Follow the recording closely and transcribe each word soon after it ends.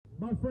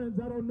My friends,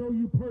 I don't know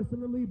you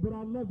personally, but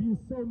I love you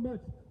so much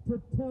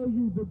to tell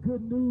you the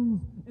good news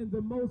and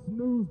the most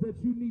news that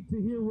you need to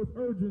hear with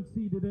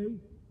urgency today.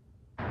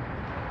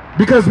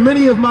 Because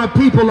many of my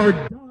people are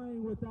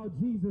dying without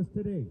Jesus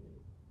today.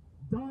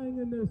 Dying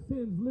in their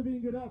sins,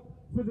 living it up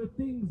for the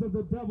things of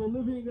the devil,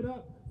 living it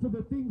up for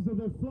the things of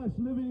their flesh,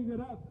 living it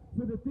up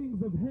for the things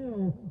of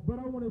hell. But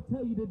I want to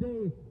tell you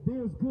today,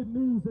 there's good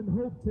news and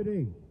hope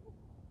today.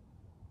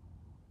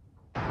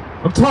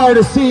 I'm tired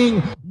of seeing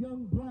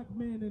young black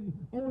men and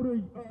older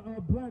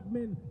black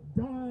men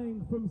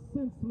dying from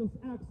senseless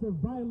acts of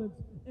violence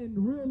and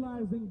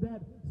realizing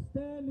that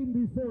standing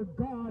before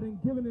God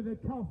and giving an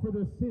account for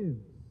their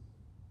sins.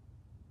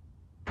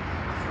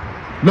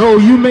 No,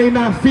 you may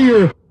not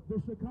fear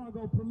the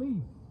Chicago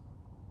police,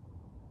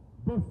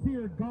 but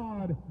fear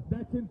God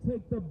that can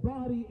take the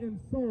body and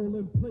soul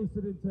and place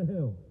it into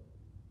hell.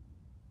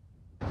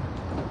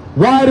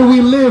 Why do we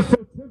live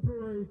for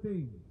temporary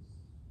things?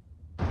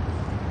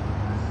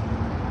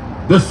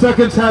 The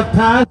seconds have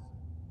passed,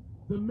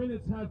 the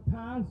minutes have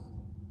passed,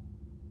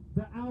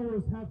 the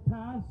hours have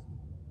passed,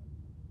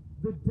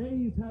 the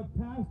days have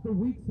passed, the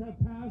weeks have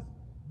passed,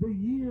 the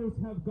years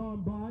have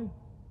gone by,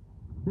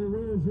 but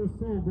where is your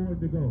soul going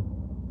to go?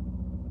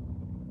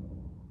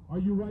 Are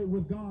you right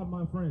with God,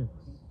 my friends?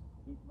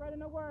 Keep spreading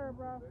the word,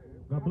 bro.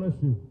 God bless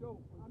you.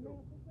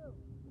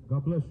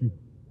 God bless you.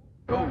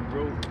 Go,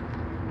 bro.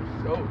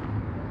 Go.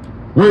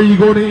 Where are you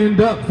going to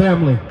end up,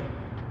 family?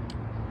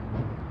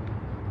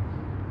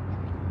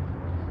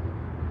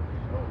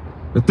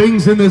 The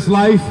things in this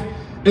life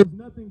is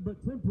nothing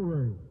but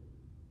temporary.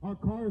 Our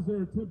cars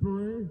are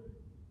temporary.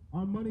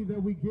 Our money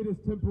that we get is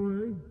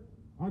temporary.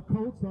 Our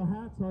coats, our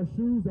hats, our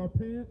shoes, our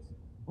pants,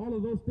 all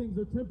of those things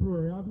are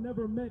temporary. I've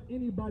never met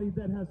anybody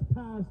that has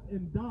passed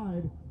and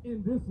died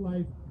in this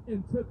life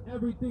and took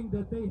everything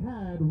that they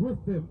had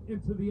with them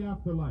into the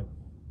afterlife.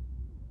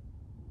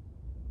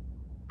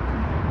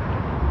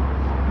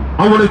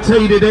 I want to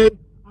tell you today,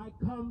 I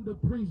come to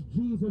preach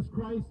Jesus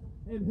Christ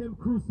and Him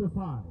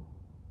crucified.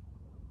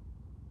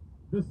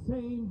 The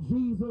same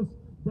Jesus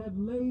that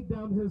laid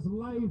down His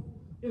life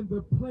in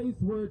the place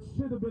where it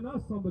should have been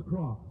us on the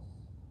cross.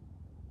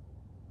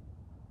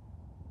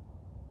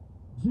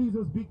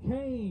 Jesus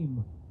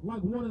became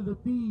like one of the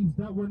thieves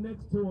that were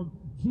next to Him.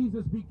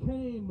 Jesus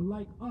became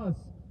like us.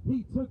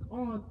 He took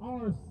on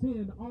our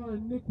sin, our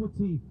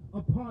iniquity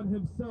upon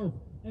Himself,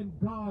 and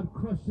God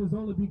crushed His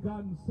only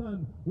begotten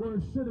Son where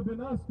it should have been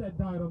us that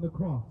died on the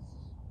cross.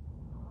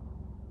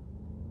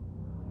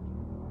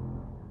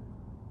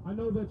 I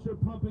know that you're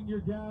pumping your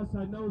gas.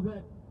 I know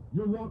that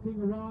you're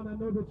walking around. I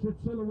know that you're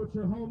chilling with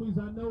your homies.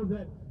 I know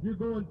that you're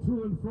going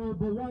to and fro.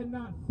 But why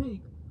not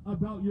think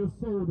about your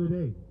soul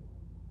today?